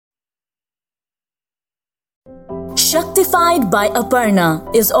Shaktified by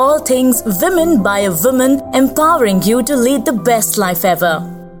Aparna is all things women by a woman, empowering you to lead the best life ever.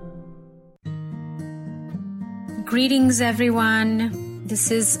 Greetings everyone,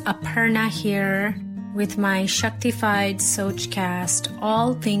 this is Aparna here with my Shaktified Sochcast,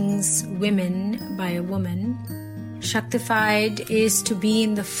 all things women by a woman. Shaktified is to be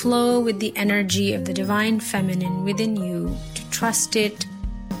in the flow with the energy of the divine feminine within you, to trust it,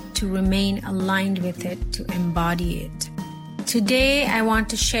 to remain aligned with it, to embody it. Today I want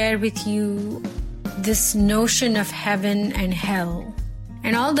to share with you this notion of heaven and hell.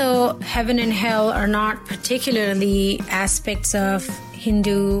 And although heaven and hell are not particularly aspects of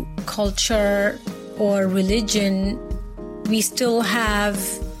Hindu culture or religion, we still have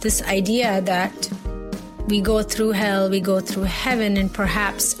this idea that we go through hell, we go through heaven, and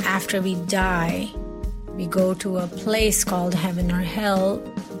perhaps after we die, we go to a place called heaven or hell.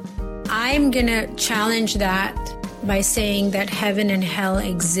 I'm going to challenge that by saying that heaven and hell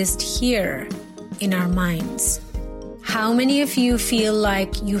exist here in our minds. How many of you feel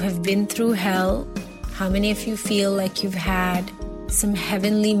like you have been through hell? How many of you feel like you've had some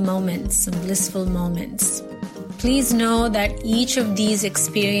heavenly moments, some blissful moments? Please know that each of these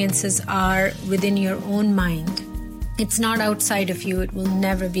experiences are within your own mind. It's not outside of you. It will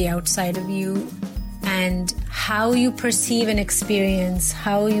never be outside of you. And how you perceive an experience,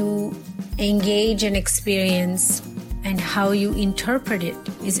 how you engage an experience, and how you interpret it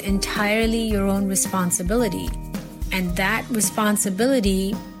is entirely your own responsibility. And that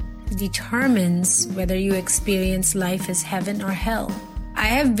responsibility determines whether you experience life as heaven or hell. I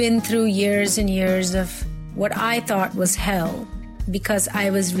have been through years and years of what I thought was hell because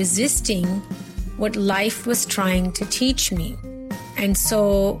I was resisting what life was trying to teach me. And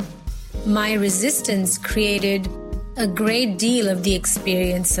so my resistance created a great deal of the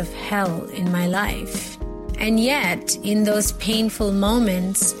experience of hell in my life. And yet, in those painful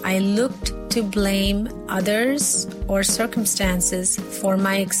moments, I looked to blame others or circumstances for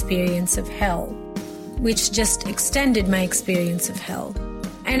my experience of hell, which just extended my experience of hell.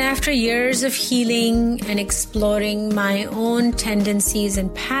 And after years of healing and exploring my own tendencies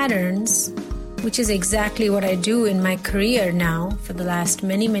and patterns, which is exactly what I do in my career now for the last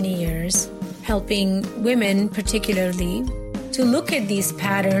many, many years, helping women particularly to look at these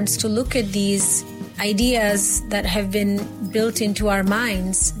patterns, to look at these ideas that have been built into our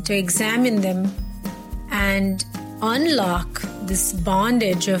minds, to examine them and unlock this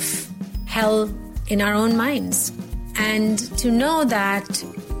bondage of hell in our own minds. And to know that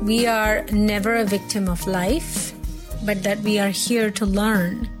we are never a victim of life, but that we are here to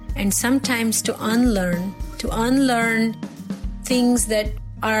learn and sometimes to unlearn things that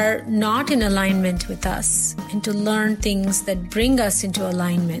are not in alignment with us and to learn things that bring us into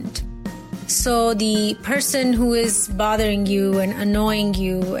alignment. So the person who is bothering you and annoying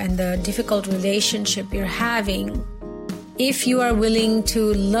you and the difficult relationship you're having, if you are willing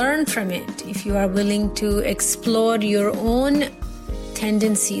to learn from it, if you are willing to explore your own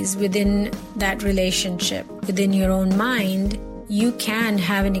tendencies within that relationship, within your own mind, you can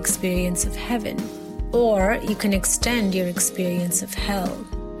have an experience of heaven, or you can extend your experience of hell.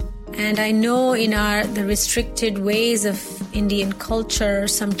 And I know in the restricted ways of Indian culture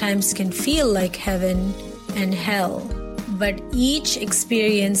sometimes can feel like heaven and hell, but each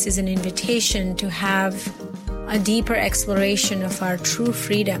experience is an invitation to have a deeper exploration of our true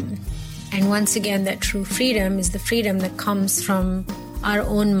freedom. And once again, that true freedom is the freedom that comes from our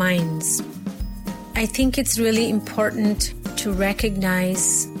own minds. I think it's really important to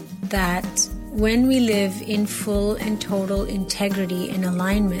recognize that when we live in full and total integrity and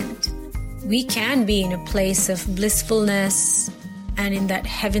alignment, we can be in a place of blissfulness and in that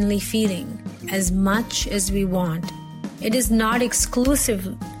heavenly feeling as much as we want. It is not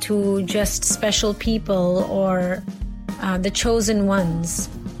exclusive to just special people or the chosen ones.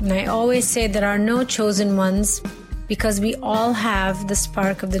 And I always say there are no chosen ones because we all have the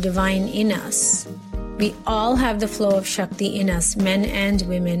spark of the divine in us. We all have the flow of Shakti in us, men and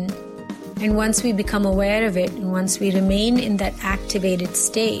women. And once we become aware of it, and once we remain in that activated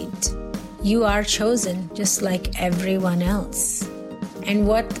state, you are chosen just like everyone else. And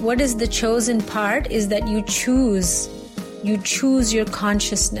what is the chosen part is that you choose your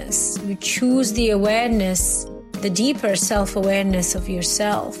consciousness. You choose the awareness, the deeper self-awareness of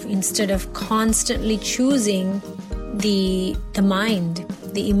yourself, instead of constantly choosing the mind,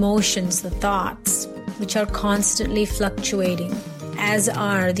 the emotions, the thoughts, which are constantly fluctuating, as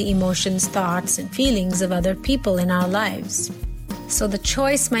are the emotions, thoughts, and feelings of other people in our lives. So the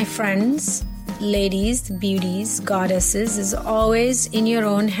choice, my friends, ladies, beauties, goddesses, is always in your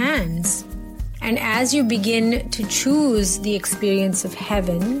own hands. And as you begin to choose the experience of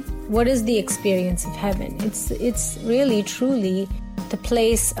heaven, what is the experience of heaven? It's really, truly the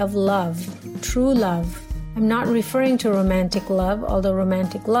place of love, true love. I'm not referring to romantic love, although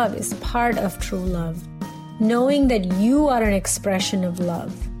romantic love is part of true love. Knowing that you are an expression of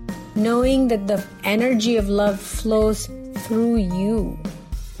love. Knowing that the energy of love flows through you.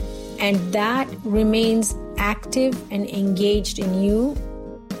 And that remains active and engaged in you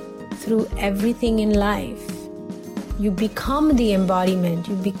through everything in life. You become the embodiment,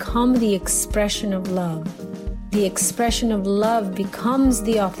 you become the expression of love. The expression of love becomes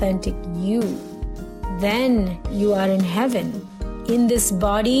the authentic you. Then you are in heaven, in this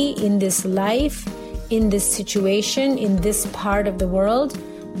body, in this life, in this situation, in this part of the world,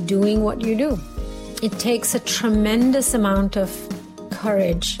 doing what you do. It takes a tremendous amount of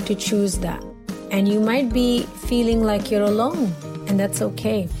courage to choose that. And you might be feeling like you're alone, and that's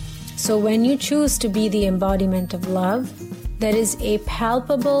okay. So when you choose to be the embodiment of love, there is a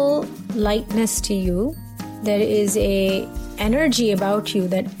palpable lightness to you. There is a energy about you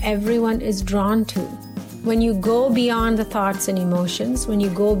that everyone is drawn to. When you go beyond the thoughts and emotions, when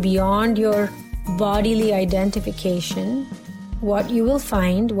you go beyond your bodily identification, what you will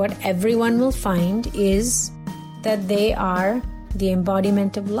find, what everyone will find, is that they are the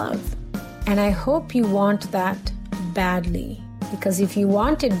embodiment of love. And I hope you want that badly. Because if you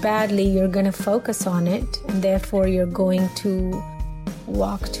want it badly, you're going to focus on it, and therefore you're going to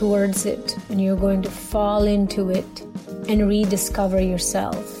walk towards it, and you're going to fall into it and rediscover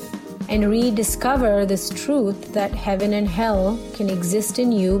yourself. And rediscover this truth that heaven and hell can exist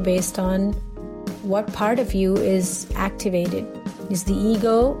in you based on what part of you is activated. Is the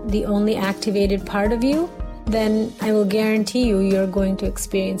ego the only activated part of you? Then I will guarantee you, you're going to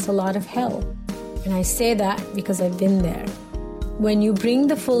experience a lot of hell. And I say that because I've been there. When you bring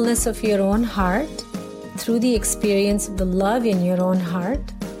the fullness of your own heart through the experience of the love in your own heart,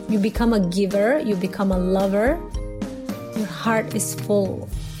 you become a giver, you become a lover. Your heart is full.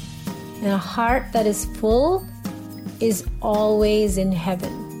 And a heart that is full is always in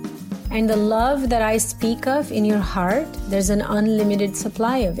heaven. And the love that I speak of in your heart, there's an unlimited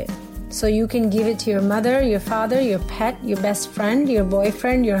supply of it. So you can give it to your mother, your father, your pet, your best friend, your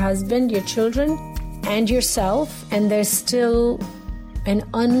boyfriend, your husband, your children, and yourself, and there's still an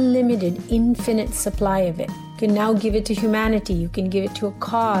unlimited, infinite supply of it. You can now give it to humanity. You can give it to a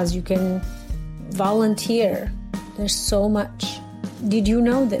cause. You can volunteer. There's so much. Did you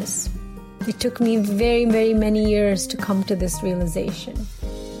know this? It took me very, very many years to come to this realization.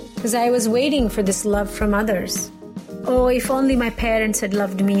 Because I was waiting for this love from others. Oh, if only my parents had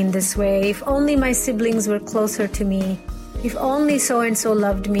loved me in this way. If only my siblings were closer to me. If only so-and-so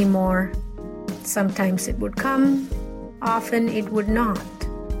loved me more. Sometimes it would come, often it would not.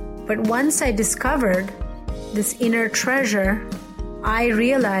 But once I discovered this inner treasure, I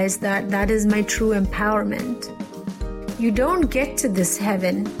realized that that is my true empowerment. You don't get to this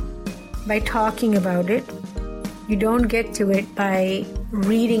heaven by talking about it. You don't get to it by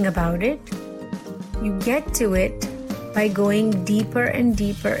reading about it. You get to it by going deeper and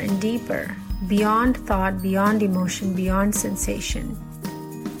deeper and deeper, beyond thought, beyond emotion, beyond sensation.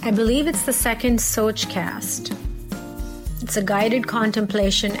 I believe it's the second Sochcast. It's a guided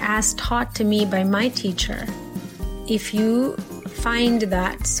contemplation as taught to me by my teacher. If you find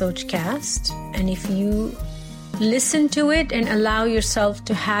that Sochcast, and if you listen to it and allow yourself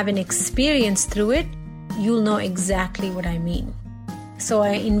to have an experience through it, you'll know exactly what I mean. So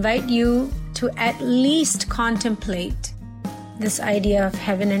I invite you to at least contemplate this idea of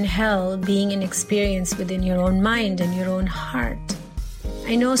heaven and hell being an experience within your own mind and your own heart.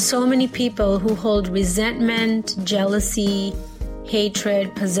 I know so many people who hold resentment, jealousy,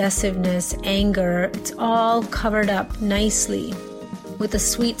 hatred, possessiveness, anger. It's all covered up nicely with a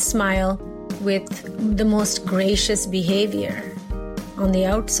sweet smile, with the most gracious behavior on the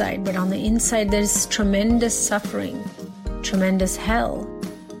outside. But on the inside, there's tremendous suffering, tremendous hell.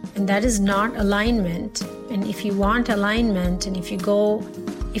 And that is not alignment. And if you want alignment, and if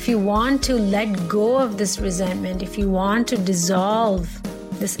you want to let go of this resentment, if you want to dissolve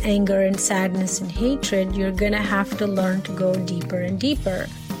this anger and sadness and hatred, you're going to have to learn to go deeper and deeper,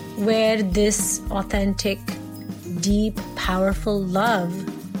 where this authentic, deep, powerful love,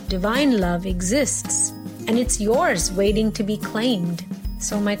 divine love exists. And it's yours, waiting to be claimed.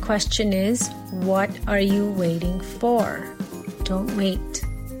 So my question is, what are you waiting for? Don't wait.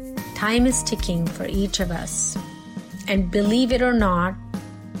 Time is ticking for each of us. And believe it or not,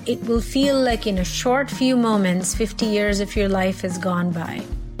 it will feel like in a short few moments, 50 years of your life has gone by.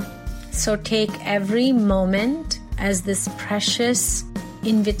 So take every moment as this precious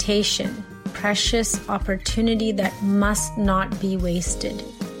invitation, precious opportunity that must not be wasted.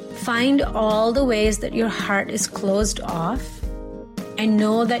 Find all the ways that your heart is closed off and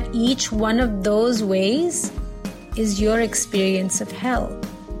know that each one of those ways is your experience of hell.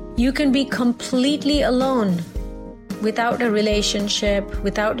 You can be completely alone without a relationship,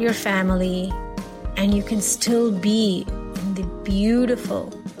 without your family, and you can still be in the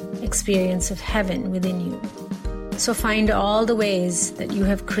beautiful experience of heaven within you. So find all the ways that you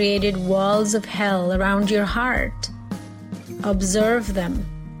have created walls of hell around your heart. Observe them.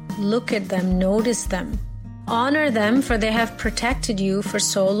 Look at them, notice them, honor them, for they have protected you for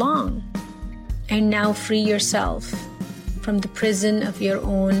so long. And now free yourself from the prison of your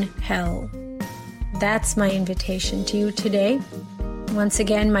own hell. That's my invitation to you today. Once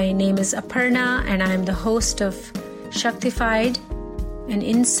again, my name is Aparna, and I'm the host of Shaktified, an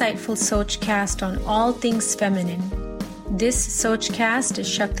insightful Sochcast on all things feminine. This Sochcast is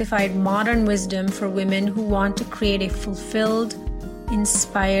Shaktified modern wisdom for women who want to create a fulfilled,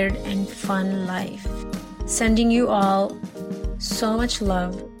 inspired, and fun life. Sending you all so much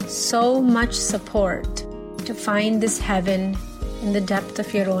love, so much support to find this heaven in the depth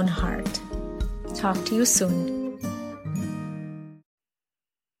of your own heart. Talk to you soon.